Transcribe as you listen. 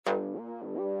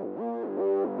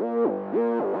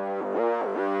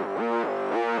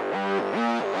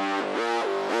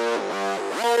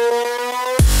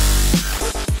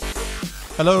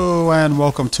Hello and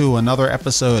welcome to another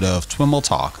episode of TWiML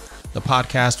Talk, the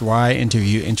podcast where I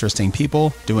interview interesting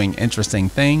people doing interesting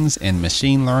things in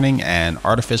machine learning and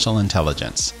artificial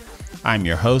intelligence. I'm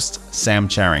your host, Sam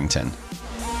Charrington.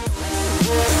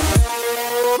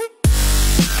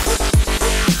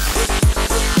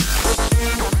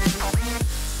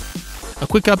 A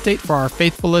quick update for our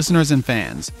faithful listeners and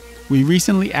fans. We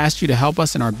recently asked you to help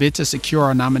us in our bid to secure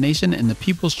our nomination in the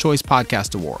People's Choice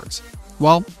Podcast Awards.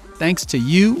 Well, thanks to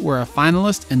you, we're a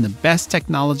finalist in the Best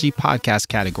Technology Podcast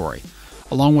category,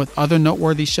 along with other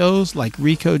noteworthy shows like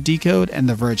Recode Decode and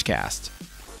the Vergecast.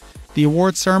 The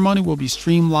awards ceremony will be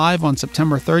streamed live on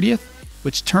September 30th,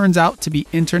 which turns out to be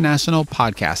International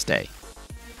Podcast Day.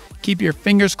 Keep your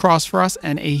fingers crossed for us,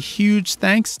 and a huge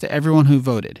thanks to everyone who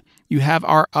voted. You have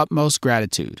our utmost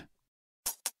gratitude.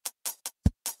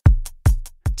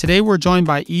 Today we're joined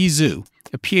by Yi Zhu,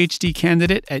 a PhD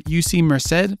candidate at UC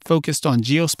Merced focused on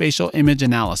geospatial image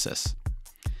analysis.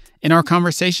 In our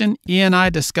conversation, Yi and I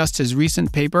discussed his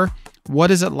recent paper, What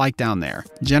Is It Like Down There?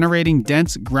 Generating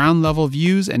dense ground-level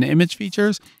views and image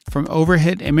features from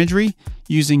overhead imagery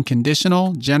using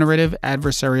conditional generative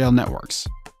adversarial networks.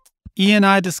 Yi and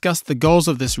I discussed the goals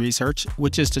of this research,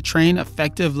 which is to train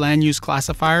effective land use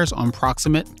classifiers on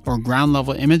proximate or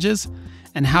ground-level images,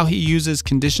 and how he uses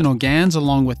conditional GANs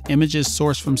along with images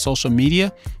sourced from social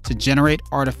media to generate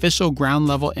artificial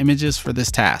ground-level images for this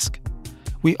task.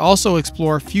 We also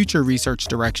explore future research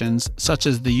directions, such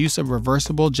as the use of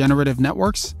reversible generative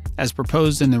networks, as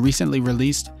proposed in the recently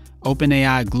released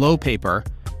OpenAI GLOW paper,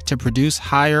 to produce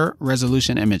higher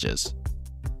resolution images.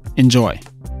 Enjoy.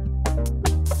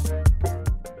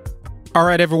 All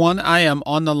right, everyone, I am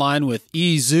on the line with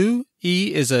Yi Zhu.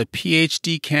 Yi is a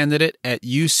PhD candidate at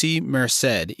UC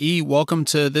Merced. Yi, welcome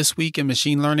to This Week in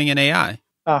Machine Learning and AI.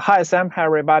 Hi, Sam. Hi,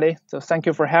 everybody. So thank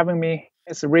you for having me.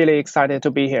 It's really excited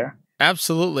to be here.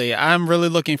 Absolutely. I'm really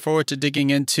looking forward to digging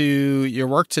into your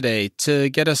work today. To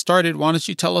get us started, why don't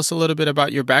you tell us a little bit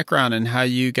about your background and how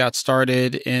you got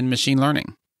started in machine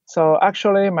learning? So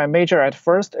actually, my major at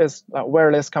first is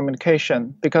wireless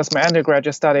communication because my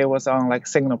undergraduate study was on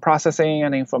signal processing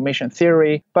and information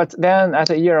theory. But then at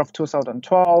the year of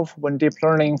 2012, when deep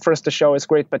learning first showed its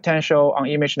great potential on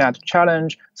ImageNet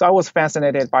challenge, so I was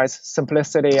fascinated by its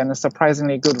simplicity and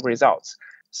surprisingly good results.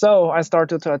 So I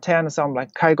started to attend some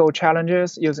Kaigo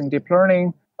challenges using deep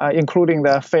learning, including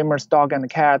the famous dog and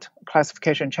cat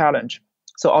classification challenge.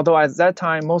 So although at that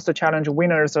time, most of the challenge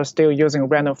winners are still using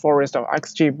random forest or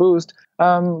XGBoost,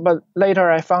 but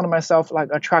later I found myself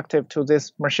attractive to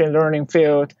this machine learning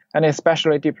field and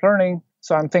especially deep learning.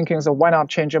 So I'm thinking, so why not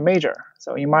change a major?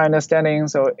 So in my understanding,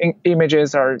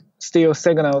 images are still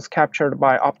signals captured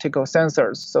by optical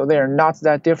sensors. So they're not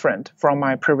that different from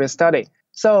my previous study.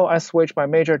 So I switched my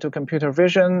major to computer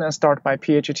vision and started my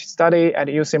PhD study at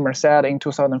UC Merced in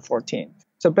 2014.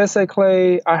 So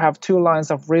basically, I have two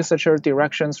lines of researcher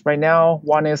directions right now.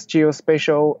 One is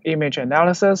geospatial image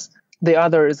analysis. The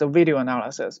other is a video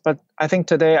analysis. But I think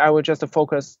today I will just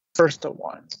focus first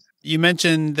one. You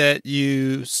mentioned that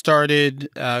you started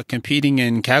competing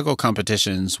in Kaggle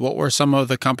competitions. What were some of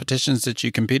the competitions that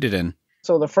you competed in?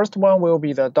 So the first one will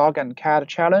be the dog and cat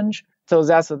challenge. So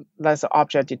that's an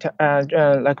object,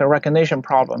 like a recognition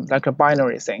problem, like a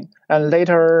binary thing. And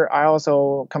later, I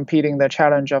also competing the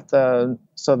challenge of the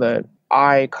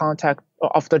eye contact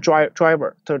of the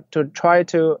driver to try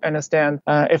to understand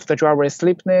if the driver is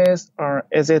sleepiness or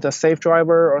is it a safe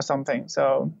driver or something.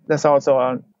 So that's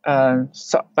also an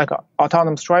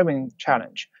autonomous driving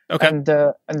challenge. Okay. And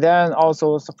then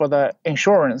also for the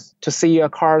insurance to see a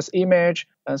car's image.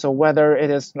 And so whether it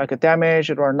is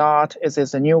damaged or not, is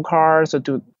it a new car?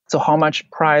 So how much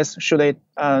price should they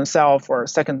sell for a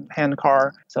second-hand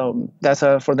car? So that's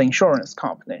for the insurance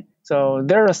company. So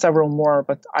there are several more,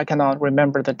 but I cannot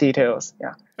remember the details.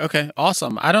 Yeah. Okay,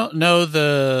 awesome. I don't know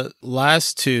the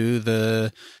last two,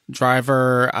 the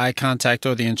driver eye contact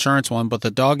or the insurance one, but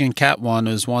the dog and cat one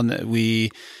is one that we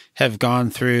have gone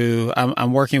through.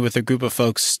 I'm working with a group of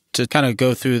folks to kind of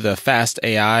go through the Fast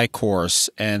AI course,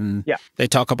 and they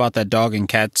talk about that dog and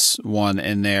cats one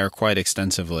in there quite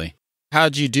extensively.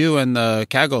 How'd you do in the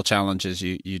Kaggle challenges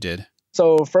you did?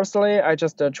 So firstly, I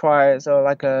just try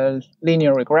a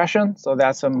linear regression. So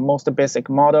that's the most basic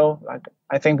model.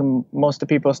 I think most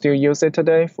people still use it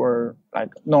today for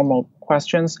normal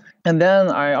questions. And then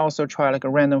I also try a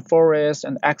random forest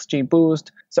and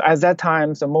XGBoost. So at that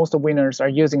time, most winners are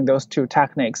using those two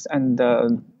techniques and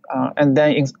then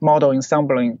model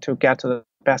ensembling to get to the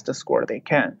best score they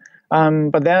can.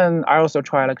 But then I also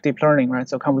try like deep learning, right?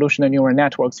 So convolutional neural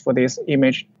networks for this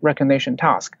image recognition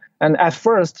task. And at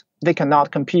first, they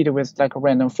cannot compete with like a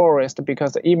random forest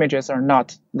because the images are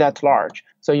not that large.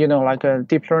 So, like a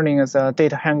deep learning is a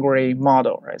data hungry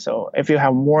model, right? So if you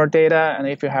have more data and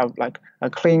if you have like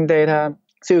a clean data,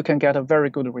 so you can get a very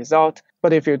good result.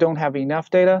 But if you don't have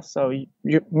enough data, so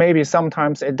you maybe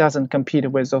sometimes it doesn't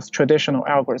compete with those traditional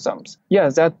algorithms. Yeah,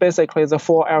 that basically the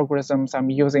 4 algorithms I'm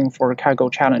using for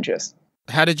Kaggle challenges.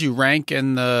 How did you rank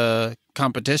in the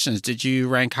competitions? Did you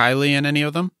rank highly in any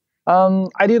of them?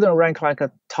 I didn't rank like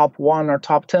a top 1 or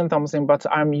top 10 something, but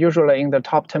I'm usually in the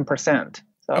top 10%.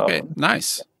 So, okay,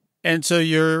 nice. And so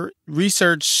your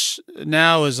research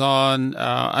now is on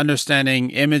understanding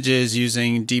images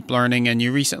using deep learning, and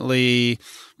you recently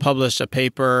published a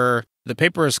paper. The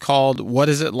paper is called "What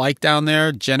Is It Like Down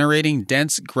There? Generating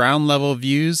Dense Ground Level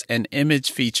Views and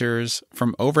Image Features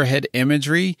from Overhead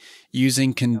Imagery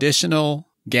Using Conditional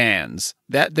GANs."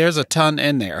 There's a ton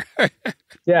in there.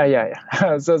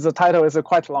 Yeah. So the title is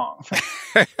quite long.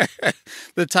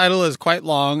 The title is quite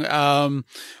long.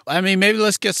 Maybe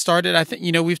let's get started. I think,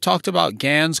 we've talked about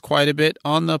GANs quite a bit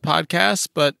on the podcast,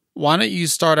 but why don't you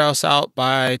start us out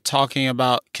by talking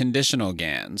about conditional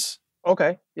GANs?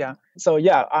 Okay, yeah. So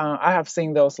I have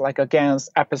seen those like a GANs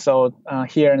episode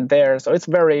here and there. So it's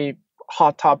very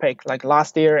hot topic like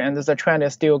last year, and the trend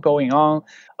is still going on.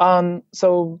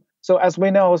 So as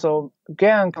we know, so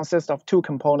GAN consists of 2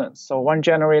 components. So one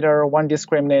generator, one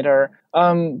discriminator.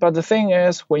 But the thing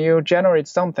is, when you generate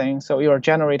something, so you are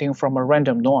generating from a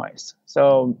random noise.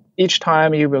 So each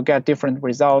time you will get different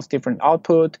results, different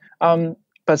output.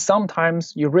 But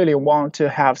sometimes you really want to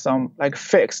have some like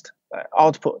fixed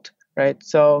output, right?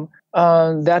 So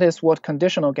that is what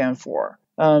conditional GAN for.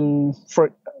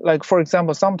 For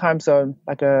example, sometimes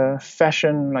like a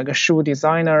fashion, like a shoe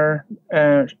designer,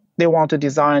 they want to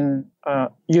design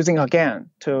using a GAN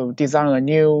to design a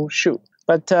new shoe.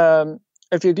 But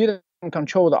if you didn't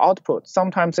control the output,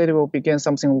 sometimes it will begin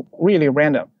something really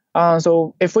random.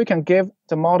 So if we can give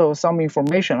the model some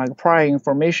information, like prior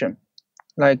information,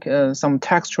 like some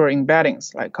textual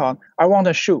embeddings, like I want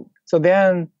a shoe. So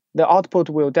then the output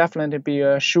will definitely be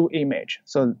a shoe image.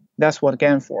 So that's what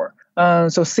GAN for.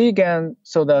 So CGAN,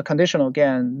 so the conditional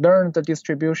GAN, learn the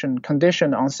distribution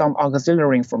conditioned on some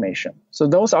auxiliary information. So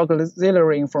those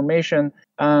auxiliary information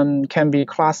can be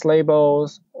class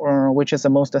labels, or which is the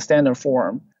most standard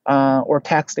form, or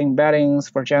text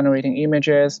embeddings for generating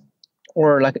images,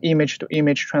 or like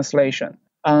image-to-image translation.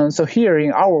 So here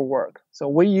in our work, so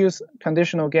we use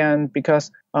conditional GAN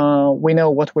because we know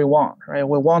what we want, right?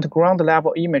 We want ground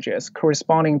level images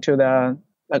corresponding to the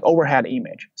like overhead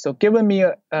image. So given me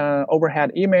an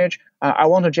overhead image, I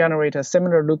want to generate a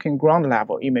similar looking ground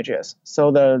level images.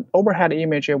 So the overhead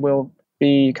image will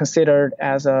be considered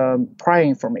as a prior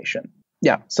information.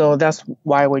 Yeah, so that's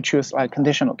why we choose like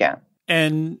conditional GAN.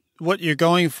 And what you're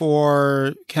going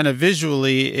for kind of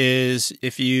visually is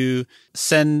if you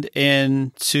send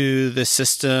in to the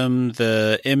system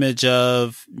the image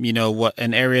of, what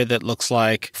an area that looks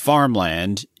like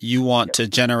farmland, you want to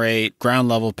generate ground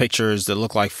level pictures that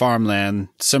look like farmland.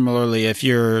 Similarly, if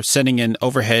you're sending in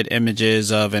overhead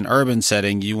images of an urban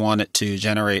setting, you want it to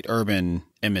generate urban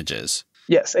images.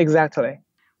 Yes, exactly.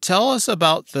 Tell us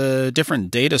about the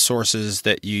different data sources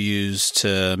that you use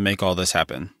to make all this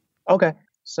happen. Okay.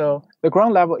 So the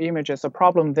ground level images, the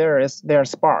problem there is they're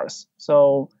sparse.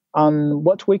 So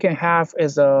what we can have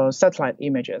is satellite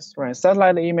images, right?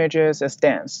 Satellite images is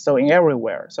dense, so in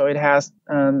everywhere. So it has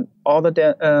all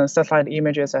the satellite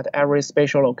images at every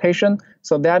spatial location.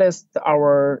 So that is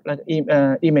our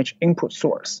image input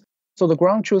source. So the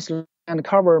ground truth and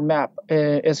cover map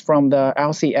is from the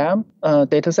LCM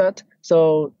dataset.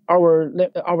 So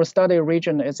our study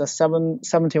region is a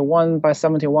 71 by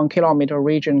 71 kilometer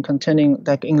region containing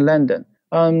like in London.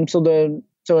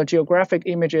 So geographic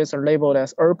images are labeled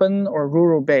as urban or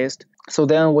rural based. So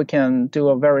then we can do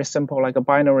a very simple like a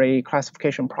binary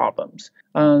classification problems.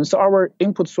 So our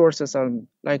input sources are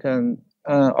like a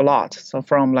lot. So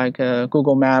from like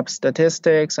Google Maps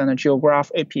statistics and a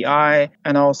Geograph API,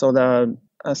 and also the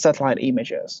satellite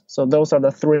images. So those are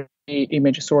the 3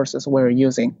 image sources we're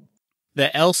using. The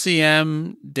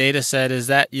LCM data set, is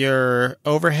that your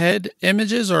overhead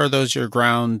images or are those your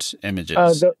ground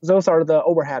images? Those are the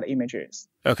overhead images.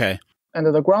 Okay.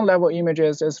 And the ground level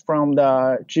images is from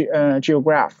the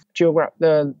Geograph.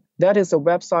 That is a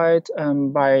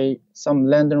website by some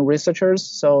London researchers.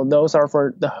 So those are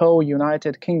for the whole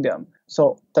United Kingdom.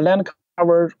 So the land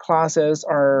our classes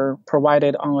are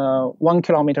provided on a 1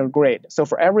 kilometer grid. So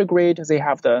for every grid, they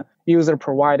have the user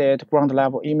provided ground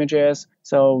level images.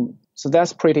 So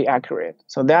that's pretty accurate.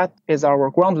 So that is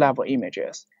our ground level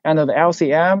images. And the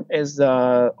LCM is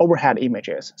the overhead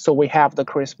images. So we have the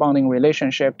corresponding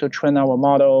relationship to train our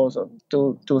models, or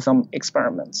to do some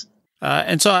experiments.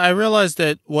 And so I realized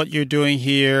that what you're doing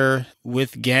here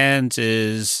with GANs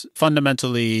is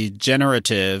fundamentally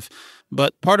generative,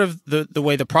 but part of the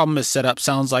way the problem is set up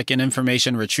sounds like an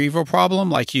information retrieval problem.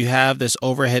 Like you have this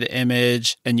overhead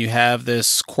image and you have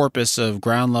this corpus of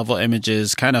ground level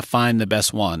images, kind of find the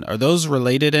best one. Are those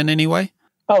related in any way?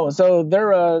 Oh, so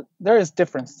there is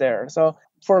difference there. So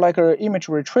for like an image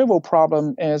retrieval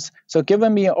problem is, so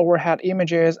given me overhead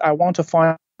images, I want to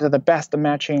find the best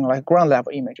matching like ground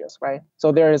level images, right?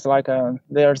 So there's a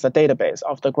database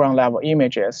of the ground level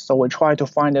images. So we try to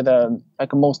find the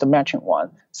most matching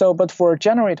one. So but for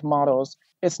generate models,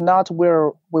 it's not where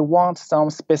we want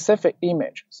some specific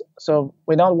image. So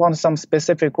we don't want some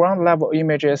specific ground level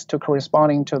images to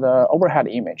corresponding to the overhead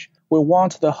image. We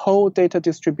want the whole data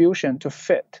distribution to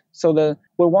fit. So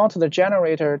we want the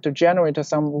generator to generate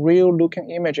some real looking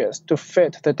images to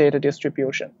fit the data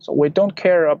distribution. So we don't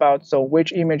care about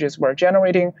which images we're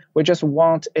generating. We just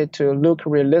want it to look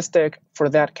realistic for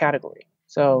that category.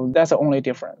 So that's the only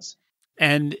difference.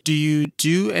 And do you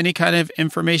do any kind of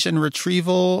information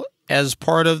retrieval as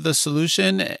part of the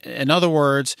solution? In other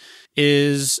words,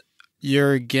 is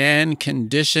your GAN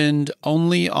conditioned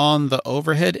only on the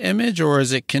overhead image, or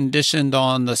is it conditioned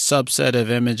on the subset of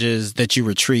images that you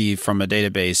retrieve from a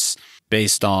database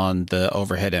based on the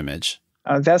overhead image?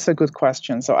 That's a good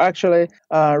question. So actually,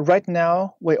 right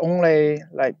now we only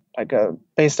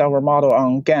based our model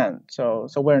on GAN. So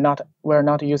we're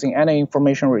not using any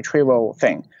information retrieval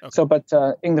thing. Okay. So but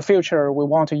in the future we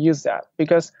want to use that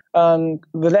because the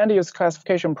land use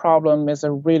classification problem is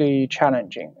really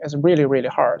challenging. It's really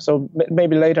hard. So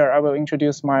maybe later I will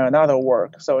introduce my another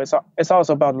work. So it's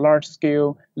also about large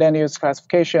scale land use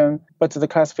classification, but the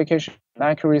classification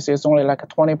accuracy is only like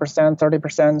 20%,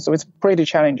 30%. So it's pretty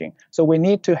challenging. So we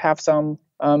need to have some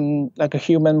like a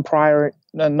human prior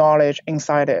knowledge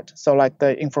inside it. So like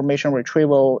the information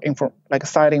retrieval, like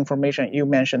site information you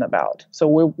mentioned about. So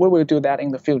we will do that in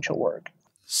the future work.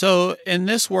 So in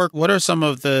this work, what are some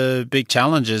of the big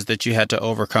challenges that you had to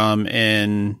overcome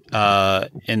in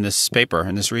this paper,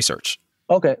 in this research?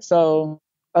 Okay, so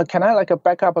can I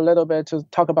back up a little bit to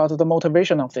talk about the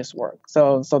motivation of this work,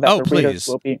 so that the readers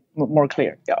will be more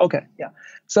clear? Yeah. Okay. Yeah.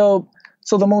 So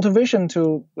the motivation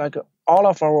to all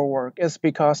of our work is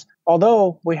because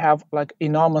although we have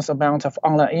enormous amount of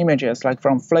online images, like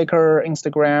from Flickr,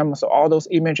 Instagram, so all those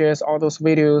images, all those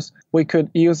videos, we could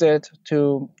use it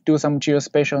to do some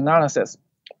geospatial analysis.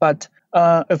 But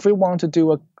if we want to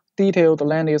do a detailed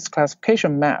land use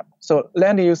classification map, so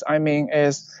land use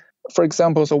is, for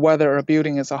example, so whether a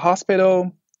building is a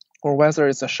hospital or whether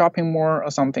it's a shopping mall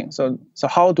or something. So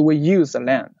how do we use the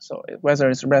land? So whether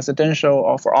it's residential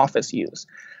or for office use.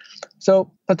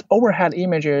 So, but overhead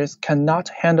images cannot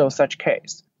handle such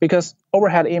case because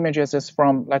overhead images is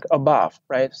from above,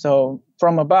 right? So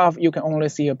from above, you can only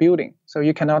see a building. So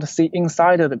you cannot see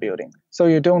inside of the building. So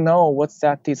you don't know what's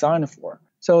that designed for.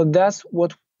 So that's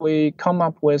what we come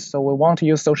up with. So we want to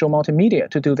use social multimedia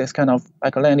to do this kind of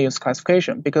land use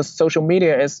classification because social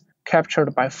media is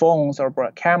captured by phones or by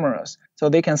cameras. So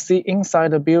they can see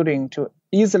inside the building to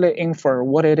easily infer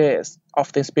what it is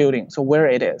of this building, so where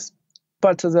it is.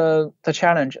 But the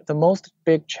challenge, the most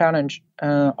big challenge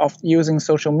of using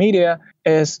social media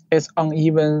is its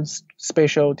uneven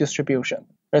spatial distribution.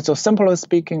 Right? So simply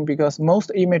speaking, because most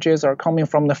images are coming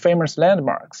from the famous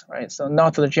landmarks, right? So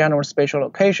not the general spatial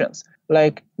locations.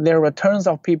 Like there were tons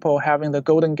of people having the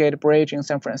Golden Gate Bridge in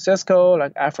San Francisco,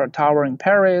 like Eiffel Tower in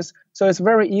Paris. So it's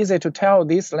very easy to tell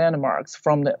these landmarks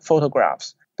from the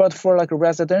photographs. But for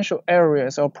residential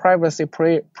areas or privacy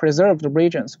preserved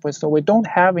regions, so we don't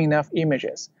have enough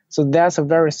images. So that's a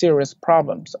very serious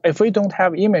problem. So if we don't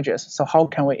have images, so how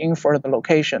can we infer the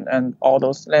location and all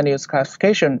those land use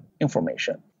classification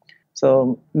information?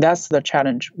 So that's the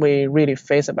challenge we really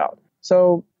face about.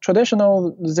 So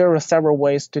there are several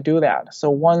ways to do that.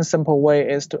 So one simple way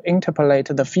is to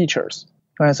interpolate the features.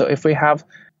 Right? So if we have,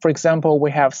 for example,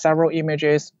 we have several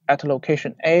images at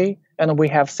location A, and we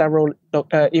have several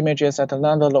images at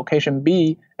another location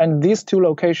B, and these two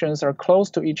locations are close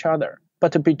to each other.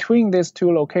 But between these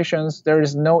two locations, there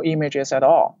is no images at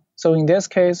all. So in this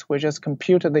case, we just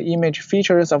compute the image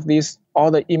features of all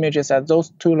the images at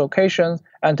those two locations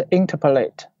and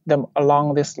interpolate them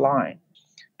along this line.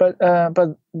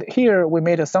 But here we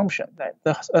made assumption that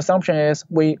the assumption is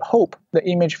we hope the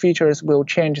image features will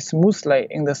change smoothly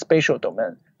in the spatial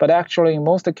domain. But actually, in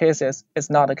most cases, it's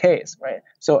not the case, right?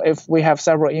 So if we have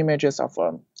several images of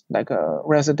like a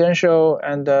residential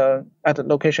and at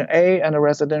location A and a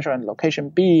residential at location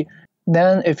B,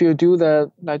 then if you do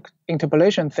the like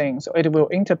interpolation thing, so it will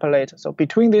interpolate. So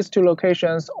between these two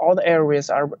locations, all the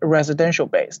areas are residential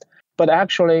based. But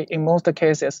actually, in most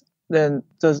cases, then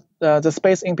the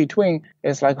space in between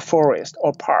is like forest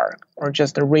or park or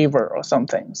just a river or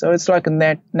something. So it's like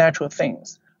natural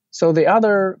things. So the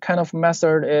other kind of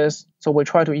method is, so we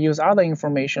try to use other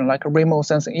information like remote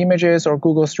sensing images or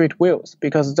Google Street Views,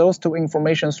 because those two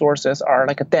information sources are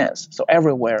like dense, so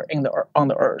everywhere on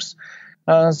the Earth.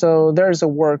 So there is a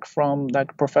work from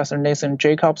like Professor Nathan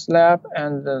Jacobs' lab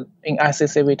and in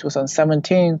ICCV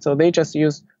 2017. So they just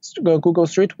use Google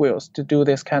Street Views to do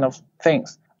this kind of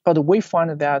things. But we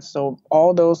find that so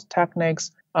all those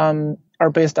techniques are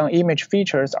based on image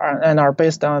features and are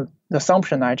based on the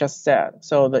assumption I just said.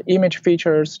 So the image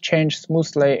features change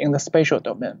smoothly in the spatial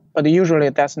domain, but usually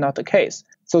that's not the case.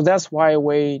 So that's why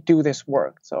we do this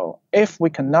work. So if we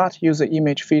cannot use the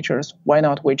image features, why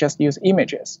not we just use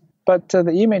images? But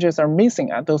the images are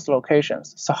missing at those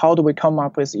locations. So how do we come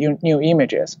up with new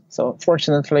images? So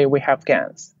fortunately, we have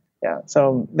GANs. Yeah,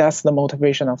 so that's the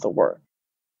motivation of the work.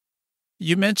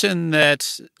 You mentioned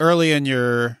that early in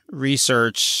your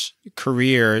research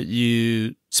career,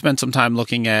 you spent some time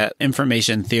looking at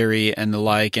information theory and the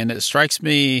like, and it strikes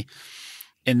me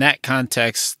in that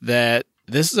context that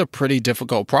this is a pretty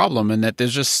difficult problem and that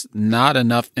there's just not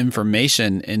enough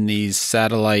information in these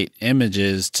satellite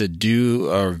images to do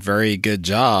a very good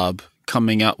job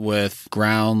coming up with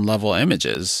ground level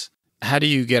images. How do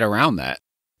you get around that?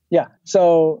 Yeah,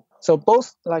 so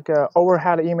both like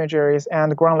overhead imageries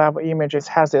and ground level images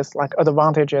has this like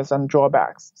advantages and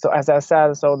drawbacks. So as I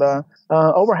said, so the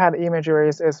overhead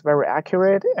imageries is very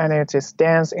accurate and it is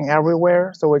dense in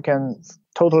everywhere. So we can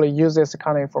totally use this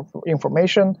kind of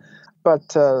information.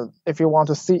 But if you want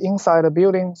to see inside a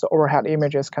building, so overhead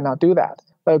images cannot do that.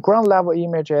 But ground level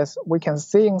images, we can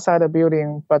see inside a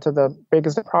building, but the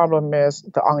biggest problem is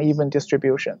the uneven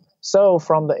distribution. So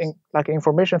from the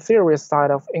information theory side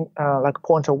of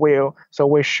point of view, so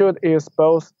we should use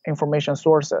both information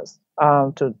sources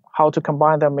to how to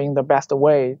combine them in the best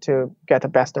way to get the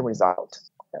best result.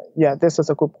 Yeah, this is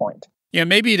a good point. Yeah,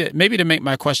 maybe to make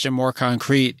my question more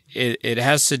concrete, it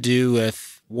has to do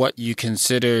with what you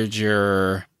considered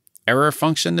your error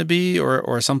function to be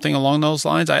or something along those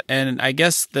lines. And I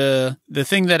guess the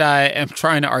thing that I am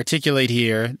trying to articulate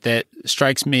here that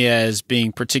strikes me as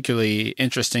being particularly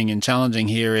interesting and challenging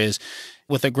here is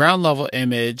with a ground level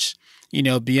image,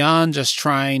 beyond just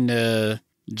trying to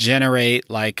generate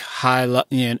like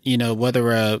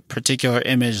whether a particular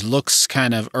image looks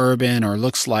kind of urban or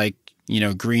looks like,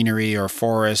 greenery or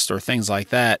forest or things like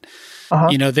that.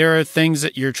 There are things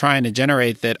that you're trying to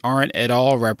generate that aren't at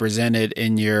all represented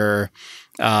in your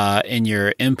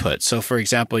input. So for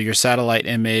example, your satellite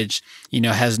image,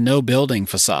 has no building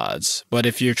facades. But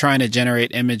if you're trying to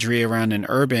generate imagery around an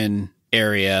urban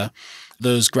area,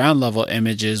 those ground level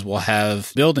images will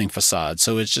have building facades.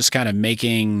 So it's just kind of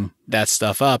making that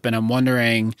stuff up. And I'm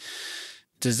wondering,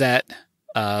 does that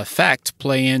fact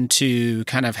play into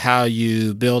kind of how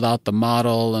you build out the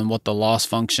model and what the loss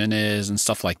function is and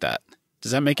stuff like that?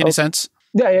 Does that make any sense?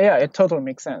 Yeah, it totally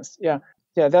makes sense. Yeah,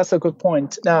 that's a good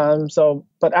point.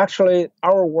 But actually,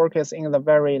 our work is in the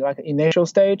very initial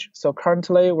stage. So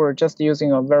currently, we're just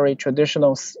using a very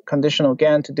traditional conditional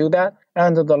GAN to do that,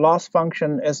 and the loss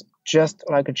function is just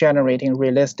generating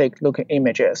realistic looking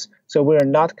images. So we're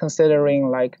not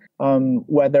considering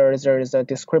whether there is a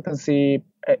discrepancy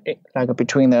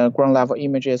between the ground level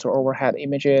images or overhead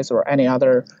images or any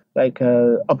other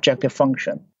objective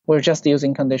function. We're just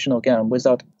using conditional GAN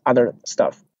without other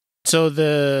stuff. So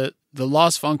the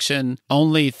loss function,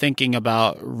 only thinking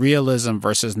about realism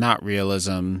versus not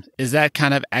realism, is that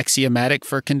kind of axiomatic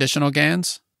for conditional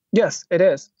GANs? Yes, it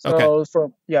is. So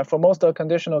okay. For most of the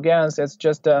conditional GANs, it's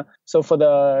just so for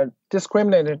the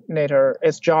discriminator,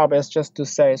 its job is just to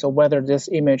say whether this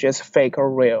image is fake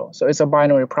or real. So it's a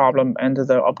binary problem, and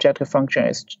the objective function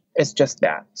is just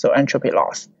that. So entropy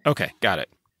loss. Okay, got it.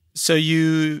 So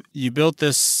you built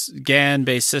this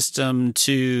GAN-based system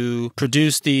to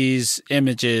produce these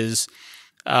images.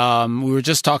 We were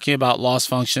just talking about loss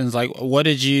functions. What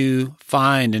did you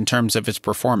find in terms of its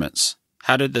performance?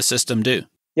 How did the system do?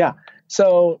 Yeah.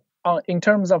 So in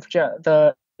terms of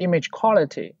the image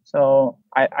quality, so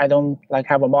I don't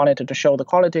have a monitor to show the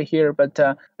quality here, but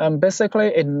basically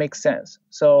it makes sense.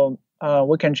 So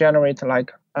we can generate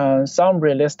some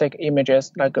realistic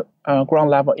images, like ground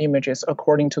level images,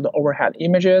 according to the overhead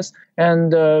images,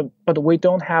 and but we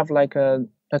don't have like a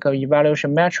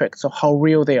evaluation metric, so how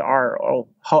real they are or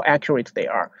how accurate they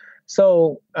are.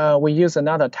 So we use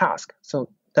another task. So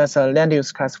that's a land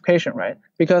use classification, right?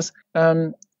 Because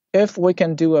if we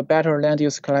can do a better land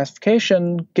use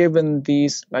classification given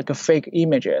these like fake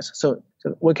images, so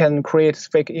we can create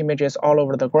fake images all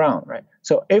over the ground, right?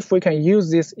 So if we can use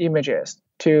these images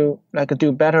to like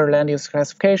do better land use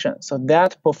classification, so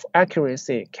that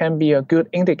accuracy can be a good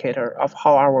indicator of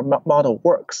how our model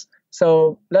works.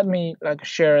 So let me like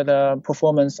share the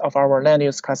performance of our land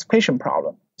use classification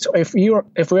problem. So if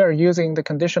we are using the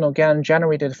conditional GAN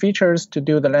generated features to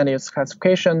do the land use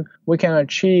classification, we can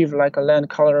achieve like a land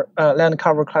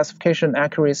cover classification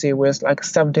accuracy with like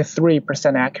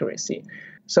 73% accuracy.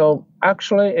 So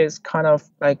actually, it's kind of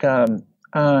like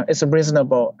it's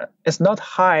reasonable. It's not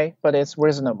high, but it's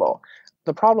reasonable.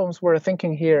 The problems we're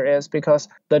thinking here is because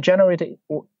our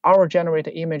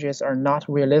generated images are not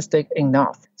realistic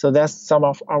enough. So that's some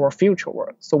of our future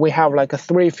work. So we have like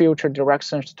 3 future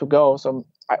directions to go. So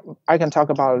I can talk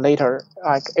about it later,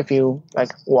 like if you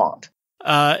like want.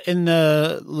 In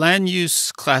the land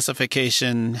use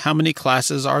classification, how many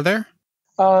classes are there?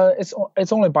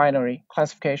 It's only binary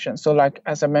classification. So like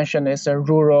as I mentioned, it's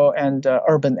rural and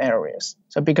urban areas.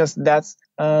 So because that's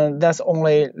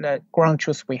only the ground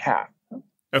truth we have.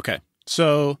 Okay.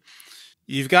 So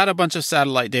you've got a bunch of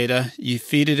satellite data. You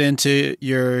feed it into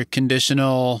your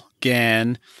conditional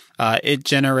GAN. It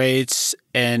generates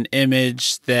an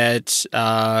image that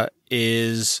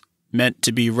is meant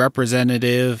to be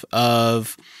representative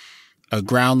of a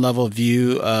ground level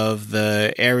view of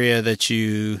the area that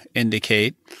you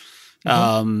indicate.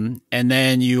 Mm-hmm. And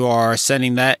then you are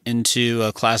setting that into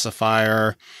a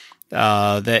classifier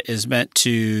that is meant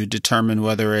to determine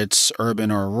whether it's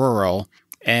urban or rural.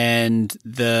 And is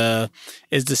the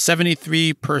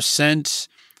 73%,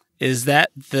 is that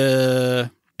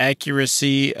the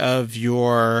accuracy of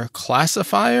your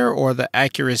classifier or the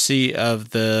accuracy of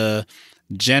the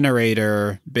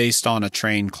generator based on a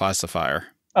trained classifier?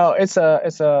 Oh, it's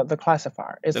the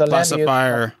classifier. It's the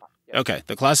classifier. Okay,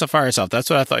 the classifier itself. That's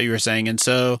what I thought you were saying. And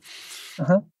so,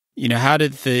 how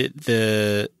did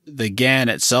the GAN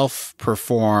itself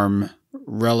perform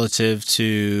relative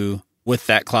to with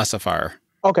that classifier?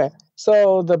 Okay,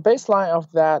 so the baseline of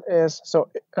that is,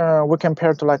 we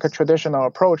compare to like a traditional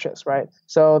approaches, right?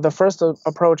 So the first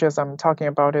approaches I'm talking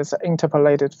about is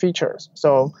interpolated features.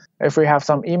 So if we have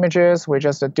some images, we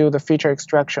just do the feature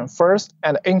extraction first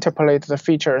and interpolate the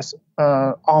features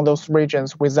on those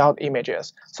regions without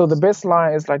images. So the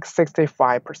baseline is like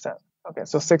 65%. Okay,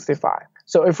 so 65.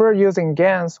 So if we're using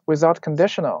GANs without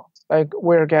conditional, like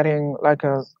we're getting like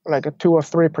a 2 or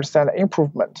 3%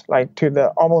 improvement, like to the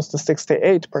almost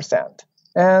 68%.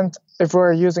 And if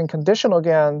we're using conditional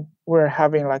GAN, we're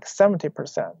having like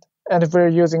 70%. And if we're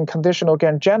using conditional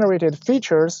GAN generated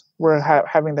features, we're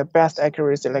having the best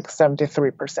accuracy, like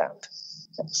 73%.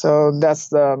 So that's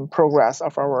the progress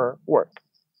of our work.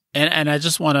 And I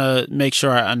just want to make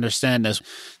sure I understand this.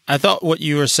 I thought what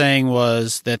you were saying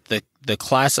was that the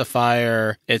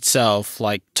classifier itself,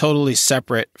 like totally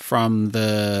separate from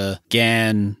the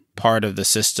GAN part of the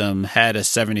system, had a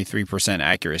 73%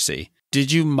 accuracy.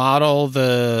 Did you model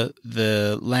the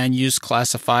land use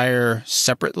classifier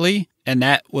separately, and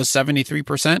that was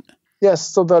 73%?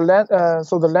 Yes. So the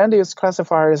land use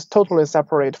classifier is totally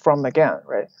separate from the GAN,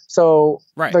 right? So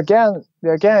the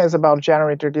GAN is about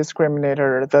generator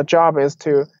discriminator. The job is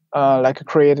to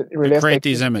create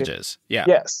these images. Yeah.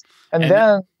 Yes. And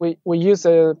then we use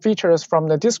the features from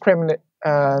the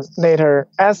discriminator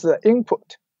as the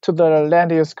input to the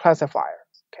land use classifier.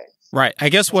 Okay. Right. I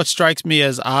guess what strikes me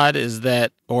as odd is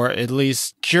that, or at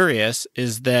least curious,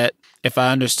 is that if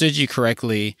I understood you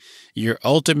correctly, your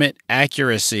ultimate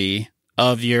accuracy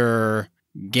of your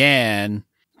GAN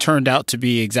turned out to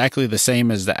be exactly the same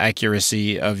as the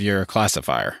accuracy of your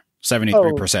classifier,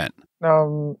 73%.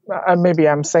 Maybe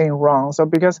I'm saying wrong. So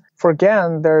because for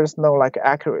GAN, there's no like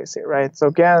accuracy, right? So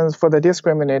GAN for the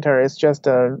discriminator is just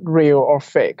real or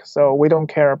fake. So we don't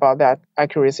care about that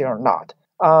accuracy or not.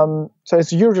 So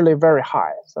it's usually very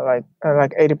high. So like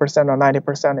 80% or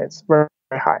 90%, it's very,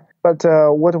 very high. But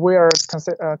what we are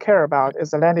care about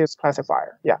is the land use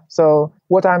classifier. Yeah. So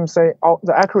what I'm saying,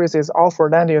 the accuracy is all for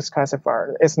land use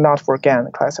classifier. It's not for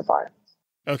GAN classifier.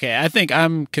 Okay, I think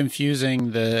I'm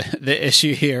confusing the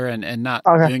issue here and not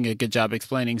doing a good job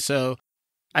explaining. So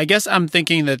I guess I'm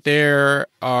thinking that there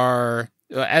are,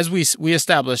 as we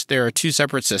established, there are 2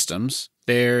 separate systems.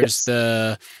 There's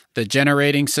the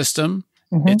generating system,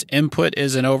 Mm-hmm. Its input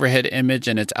is an overhead image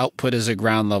and its output is a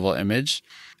ground level image.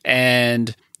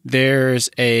 And there's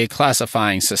a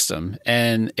classifying system,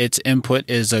 and its input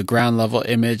is a ground level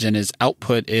image and its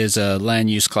output is a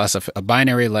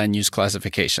binary land use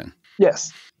classification.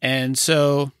 Yes. And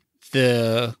so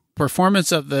the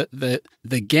performance of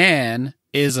the GAN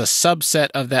is a subset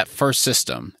of that first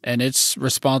system, and it's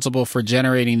responsible for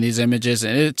generating these images,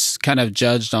 and it's kind of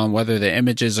judged on whether the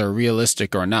images are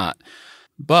realistic or not.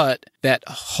 But that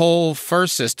whole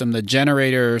first system, the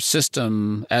generator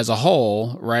system as a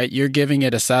whole, right, you're giving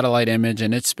it a satellite image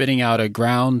and it's spitting out a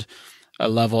ground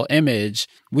level image.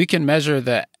 We can measure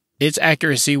its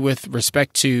accuracy with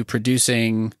respect to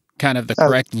producing kind of the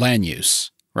correct land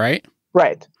use, right?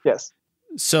 Right, yes.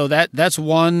 So that's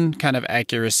one kind of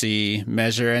accuracy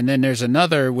measure. And then there's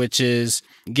another, which is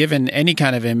given any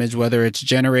kind of image, whether it's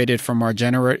generated from our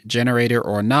generator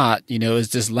or not, is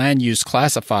this land use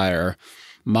classifier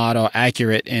model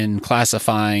accurate in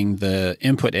classifying the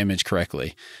input image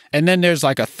correctly? And then there's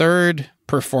like a third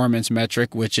performance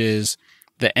metric, which is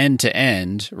the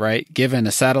end-to-end, right? Given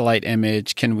a satellite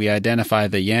image, can we identify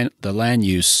the land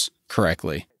use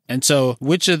correctly? And so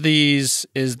which of these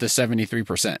is the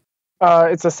 73%?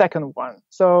 It's the second one.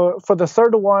 So for the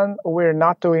third one, we're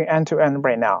not doing end-to-end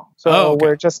right now. So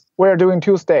we're doing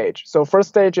 2-stage. So first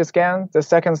stage is GAN, the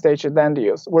second stage is land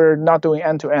use. We're not doing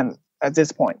end-to-end at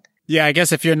this point. Yeah, I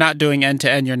guess if you're not doing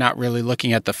end-to-end, you're not really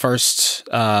looking at the first,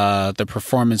 the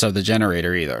performance of the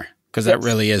generator either, because that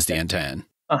really is the end-to-end.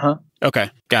 Uh-huh.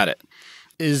 Okay, got it.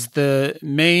 Is the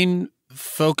main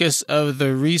focus of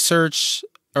the research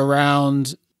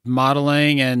around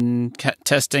modeling and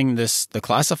testing the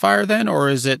classifier then, or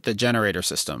is it the generator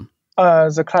system?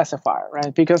 The classifier,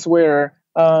 right? Because we're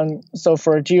so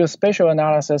for geospatial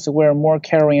analysis, we're more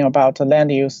caring about the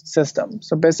land use system.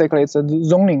 So basically, it's a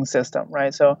zoning system,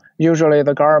 right? So usually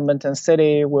the government and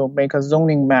city will make a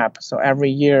zoning map, so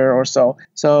every year or so.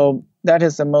 So that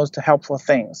is the most helpful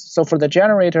thing. So for the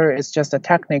generator, it's just a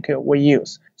technique we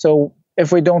use. So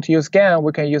if we don't use GAN,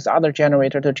 we can use other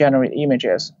generator to generate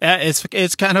images.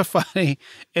 It's kind of funny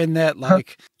in that,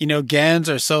 like, GANs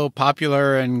are so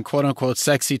popular and quote unquote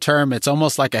sexy term. It's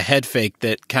almost like a head fake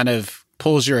that kind of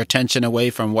pulls your attention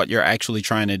away from what you're actually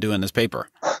trying to do in this paper.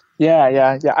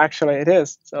 Yeah. Actually, it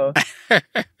is. So,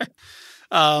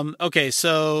 okay.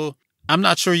 So I'm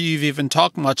not sure you've even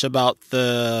talked much about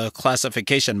the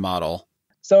classification model.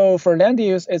 So for land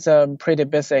use, it's a pretty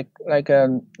basic, like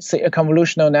a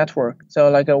convolutional network. So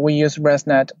like we use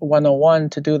ResNet 101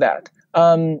 to do that.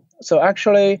 So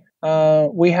actually,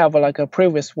 we have like a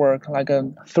previous work,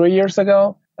 3 years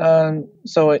ago.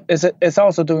 So it's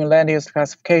also doing land use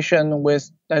classification with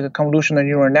like a convolutional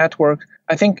neural network.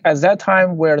 I think at that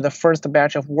time, we're the first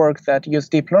batch of work that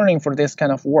used deep learning for this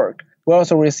kind of work. We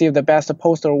also received the best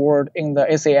poster award in the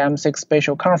ACM6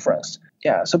 Spatial Conference.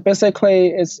 Yeah, so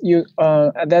basically,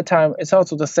 at that time, it's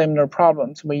also the similar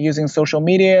problems. We're using social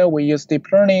media, we use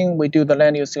deep learning, we do the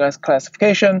land use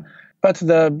classification. But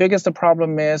the biggest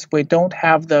problem is we don't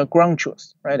have the ground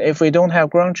truth, right? If we don't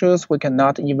have ground truth, we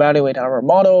cannot evaluate our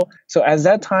model. So at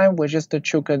that time, we just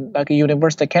took a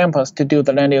university campus to do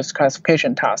the land use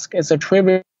classification task. It's a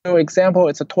trivial example,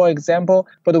 it's a toy example,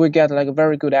 but we get like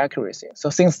very good accuracy.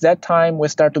 So since that time, we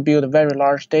start to build a very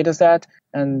large data set.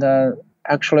 And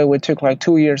actually, we took like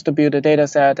 2 years to build a data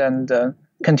set and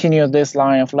continue this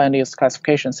line of land use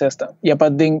classification system. Yeah,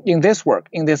 but in this work,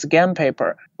 in this GAN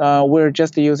paper, we're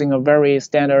just using a very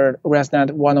standard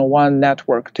ResNet 101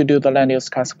 network to do the land use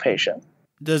classification.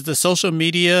 Does the social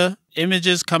media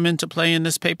images come into play in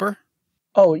this paper?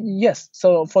 Oh, yes.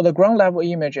 So for the ground level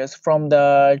images from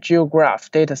the GeoGraph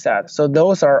dataset, so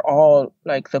those are all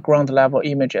like the ground level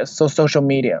images. So social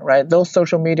media, right? Those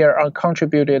social media are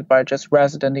contributed by just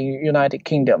resident in United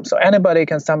Kingdom. So anybody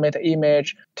can submit an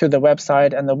image to the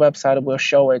website and the website will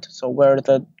show it. So where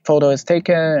the photo is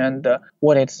taken and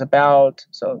what it's about.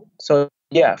 So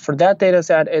yeah, for that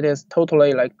dataset, it is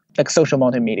totally like social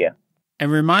multimedia. And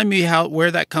remind me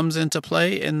where that comes into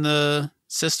play in the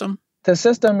system? The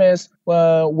system is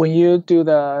when you do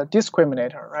the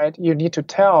discriminator, right? You need to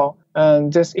tell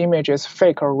this image is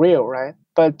fake or real, right?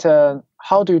 But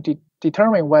how do you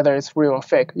determine whether it's real or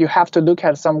fake? You have to look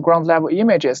at some ground level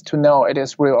images to know it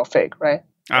is real or fake, right?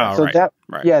 Oh, so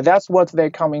right. Yeah, that's what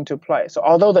they come into play. So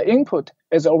although the input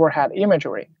is overhead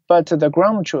imagery, but the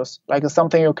ground truth, like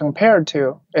something you compare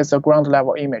to, is the ground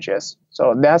level images.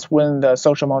 So that's when the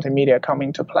social multimedia come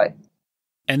into play.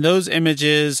 And those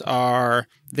images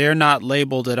they're not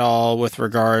labeled at all with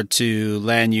regard to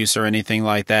land use or anything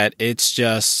like that. It's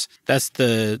just, that's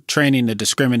the training the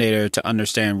discriminator to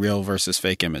understand real versus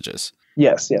fake images.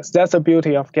 Yes, yes, that's the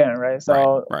beauty of GAN, right? Right,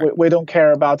 So right. we don't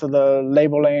care about the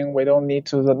labeling. We don't need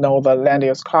to know the land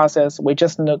use classes. We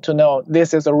just need to know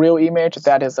this is a real image,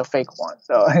 that is a fake one.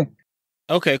 So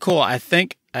Okay, cool. I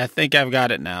think I've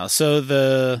got it now. So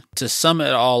to sum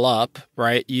it all up,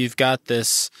 right? You've got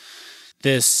this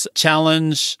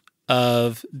challenge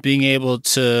of being able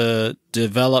to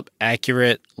develop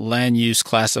accurate land use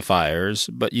classifiers,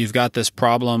 but you've got this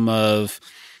problem of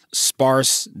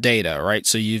sparse data, right?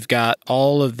 So you've got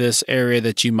all of this area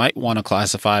that you might want to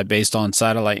classify based on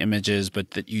satellite images,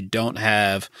 but that you don't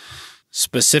have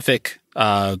specific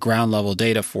ground level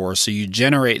data for. So you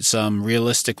generate some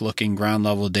realistic looking ground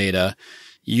level data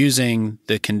using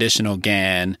the conditional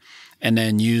GAN, and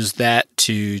then use that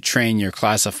to train your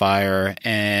classifier.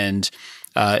 And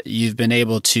you've been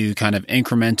able to kind of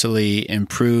incrementally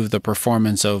improve the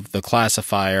performance of the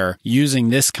classifier using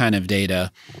this kind of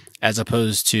data, as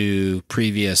opposed to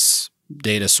previous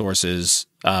data sources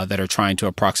that are trying to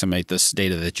approximate this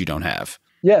data that you don't have.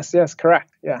 yes,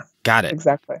 correct. Yeah. Got it.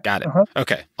 Exactly. Got it.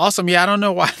 Okay. Awesome. Yeah, I don't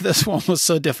know why this one was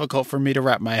so difficult for me to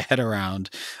wrap my head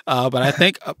around, but I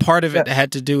think a part of it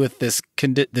had to do with this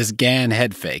GAN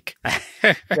head fake.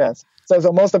 Yes.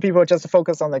 So most of people just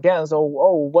focus on the GAN. So,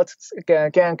 what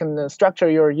GAN can structure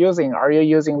you're using? Are you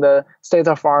using the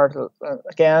state-of-art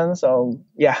GAN? So,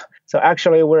 yeah. So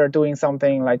actually, we're doing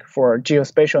something like for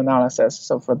geospatial analysis,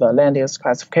 so for the land use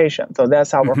classification. So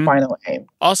that's our final aim.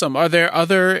 Awesome. Are there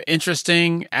other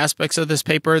interesting aspects of this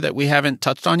paper that we haven't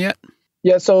touched on yet?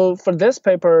 Yeah. So for this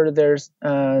paper, there's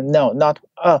not.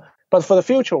 But for the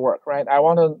future work, right? I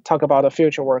want to talk about the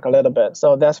future work a little bit.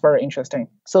 So that's very interesting.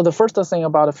 So the first thing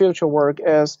about the future work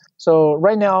is, so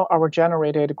right now our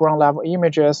generated ground level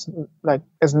images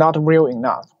is not real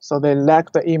enough. So they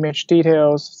lack the image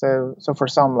details. So for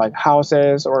some like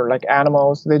houses or like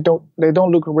animals, they don't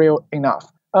look real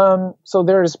enough. So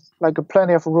there is like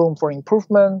plenty of room for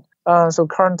improvement. So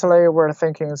currently we're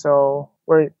thinking, so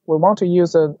we want to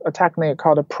use a technique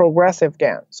called a progressive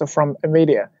GAN. So from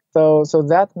NVIDIA. So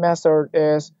that method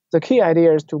is, the key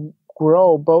idea is to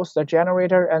grow both the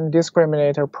generator and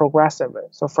discriminator progressively.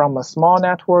 So from a small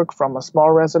network, from a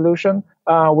small resolution,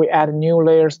 we add new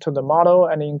layers to the model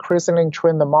and increasingly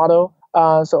train the model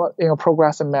so in a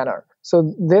progressive manner.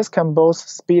 So this can both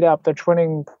speed up the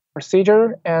training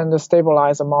procedure and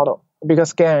stabilize the model,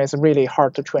 because GAN is really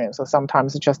hard to train. So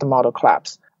sometimes it's just a model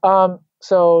collapse.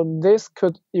 So this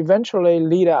could eventually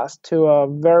lead us to a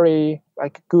very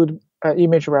good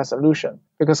image resolution,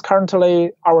 because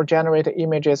currently our generated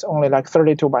image is only like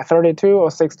 32 by 32 or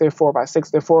 64 by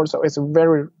 64, so it's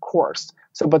very coarse.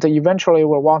 So, but eventually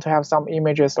we'll want to have some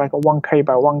images like 1K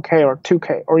by 1K or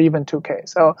 2K or even 2K.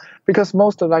 So, because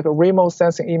most of remote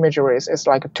sensing imagery is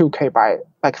like 2K by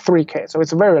 3K, so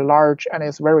it's very large and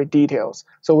it's very detailed.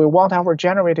 So we want our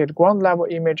generated ground level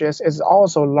images is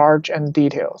also large and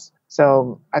detailed.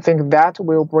 So I think that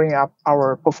will bring up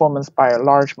our performance by a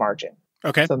large margin.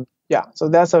 Okay. So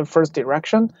that's the first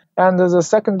direction. And the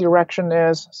second direction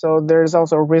is, so there's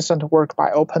also recent work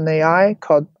by OpenAI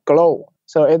called GLOW.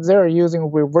 So they're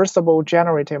using reversible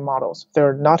generative models.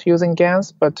 They're not using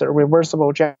GANs, but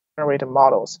reversible generative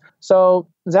models. So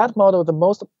that model,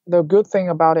 the good thing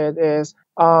about it is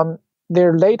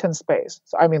their latent space.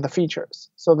 So I mean the features.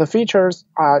 So the features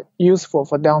are useful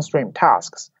for downstream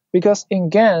tasks, because in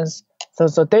GANs, so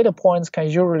the data points can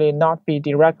usually not be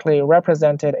directly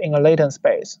represented in a latent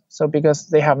space. So because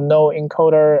they have no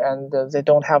encoder and they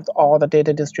don't have all the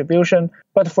data distribution.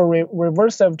 But for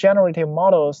reversive generative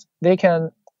models, they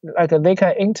can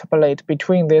interpolate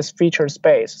between this feature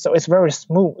space. So it's very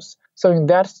smooth. So in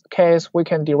that case, we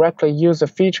can directly use the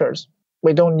features.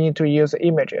 We don't need to use the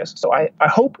images. So I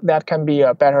hope that can be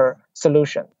a better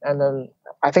solution. And then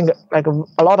I think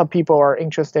a lot of people are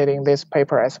interested in this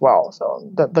paper as well. So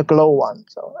the GLOW one.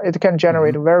 So it can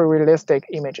generate very realistic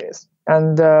images.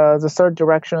 And the third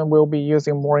direction will be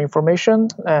using more information,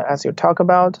 as you talk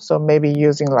about. So maybe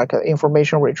using like an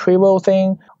information retrieval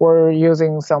thing, or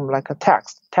using some like a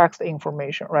text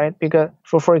information, right? Because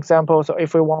for example, so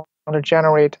if we want to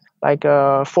generate like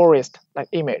a forest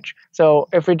image, so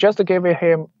if we just give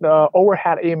him the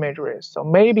overhead imagery, so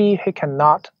maybe he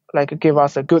cannot give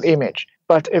us a good image.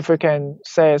 But if we can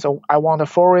say, so I want a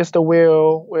forest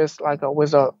wheel with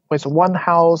one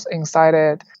house inside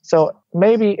it, so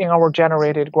maybe in our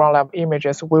generated ground level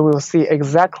images, we will see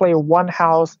exactly one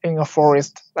house in a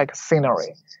forest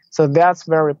scenery. So that's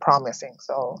very promising.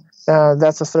 So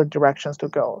that's the third directions to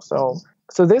go. So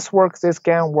this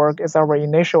GAN work is our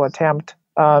initial attempt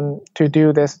to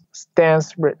do this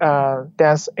dense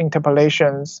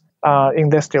interpolations in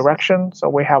this direction. So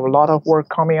we have a lot of work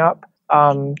coming up.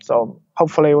 So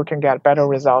hopefully we can get better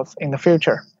results in the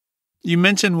future. You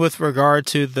mentioned with regard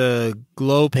to the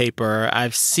GLOW paper,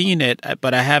 I've seen it,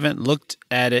 but I haven't looked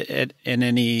at it in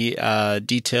any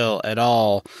detail at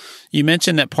all. You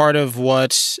mentioned that part of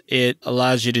what it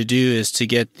allows you to do is to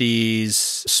get these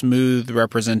smooth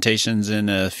representations in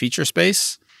a feature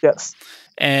space. Yes.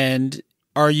 And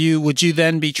would you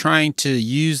then be trying to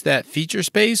use that feature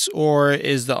space, or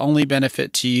is the only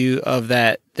benefit to you of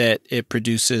that it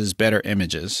produces better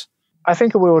images? I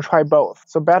think we will try both.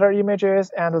 So better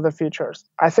images and the features.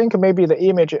 I think maybe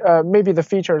the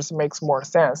features makes more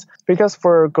sense because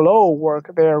for GLOW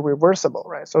work, they're reversible,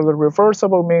 right? So the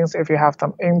reversible means if you have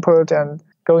some input and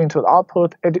go into the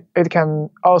output, it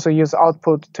can also use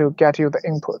output to get you the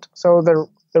input. So the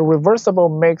reversible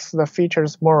makes the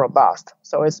features more robust.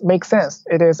 So it makes sense.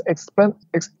 It is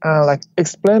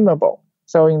explainable.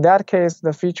 So in that case,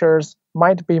 the features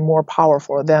might be more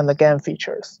powerful than the GAN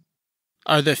features.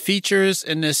 Are the features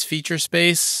in this feature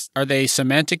space, are they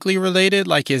semantically related?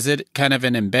 Like, is it kind of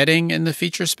an embedding in the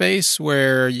feature space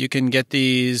where you can get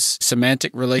these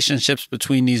semantic relationships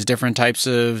between these different types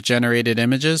of generated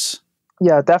images?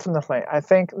 Yeah, definitely. I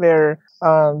think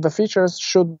the features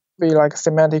should be like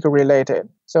semantic related.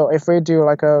 So if we do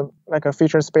like a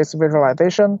feature space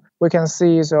visualization, we can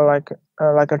see like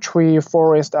a tree,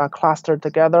 forest are clustered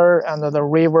together, and the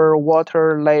river,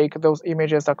 water, lake, those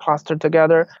images are clustered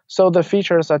together. So the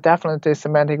features are definitely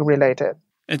semantic related.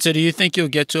 And so do you think you'll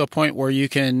get to a point where you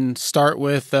can start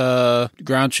with a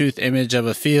ground truth image of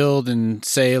a field and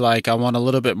say, like, I want a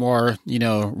little bit more,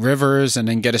 rivers, and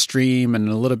then get a stream, and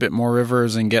a little bit more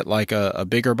rivers and get like a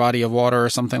bigger body of water or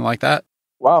something like that?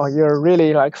 Wow, you're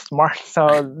really like smart.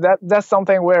 So that's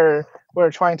something we're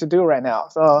trying to do right now.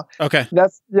 So okay,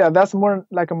 that's more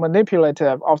like a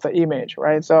manipulative of the image,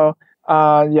 right? So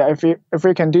if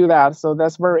we can do that, so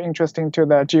that's very interesting to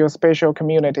the geospatial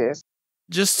communities.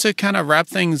 Just to kind of wrap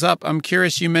things up, I'm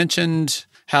curious. You mentioned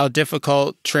how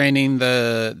difficult training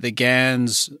the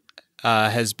GANs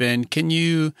has been. Can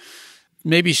you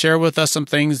maybe share with us some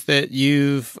things that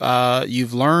you've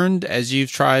learned as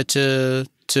you've tried to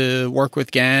work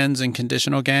with GANs and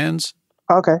conditional GANs?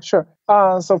 Okay, sure.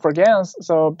 So for GANs,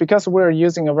 so because we're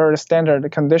using a very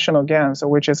standard conditional GAN, so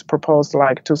which is proposed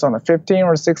like 2015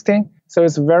 or 16, so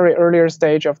it's very earlier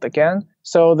stage of the GAN.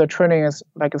 So the training is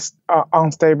like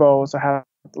unstable, so have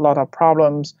a lot of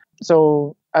problems.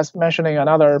 So as mentioned in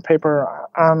another paper,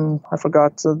 I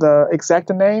forgot the exact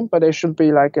name, but it should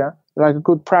be like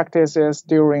good practices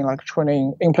during like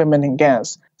training implementing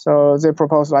GANs. So they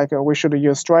propose we should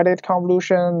use stratified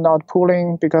convolution, not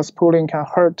pooling, because pooling can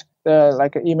hurt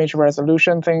the image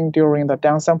resolution thing during the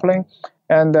downsampling,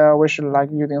 and we should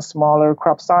using smaller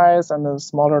crop size and a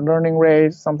smaller learning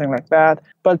rate, something like that.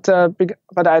 But I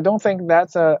don't think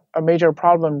that's a major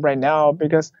problem right now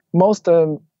because most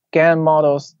GAN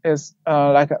models is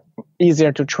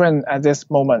easier to train at this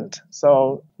moment.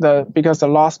 So because the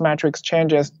loss matrix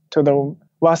changes to the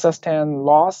Wasserstein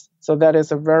loss, so that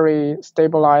is a very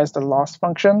stabilized loss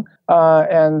function,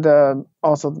 and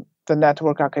also the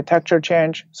network architecture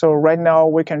change. So right now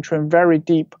we can train very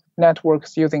deep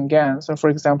networks using GAN. So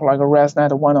for example, like a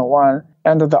ResNet 101,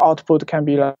 and the output can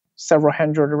be several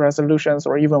hundred resolutions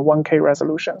or even 1K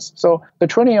resolutions. So the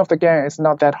training of the GAN is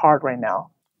not that hard right now.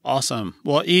 Awesome.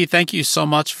 Well, Yi, thank you so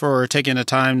much for taking the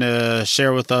time to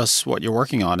share with us what you're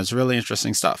working on. It's really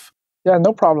interesting stuff. Yeah,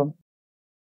 no problem.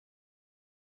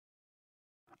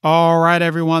 All right,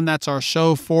 everyone, that's our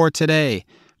show for today.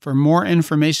 For more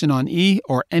information on Yi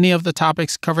or any of the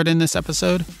topics covered in this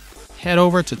episode, head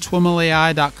over to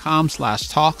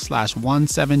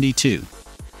twimlai.com/talk/172.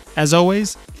 As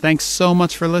always, thanks so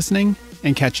much for listening,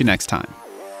 and catch you next time.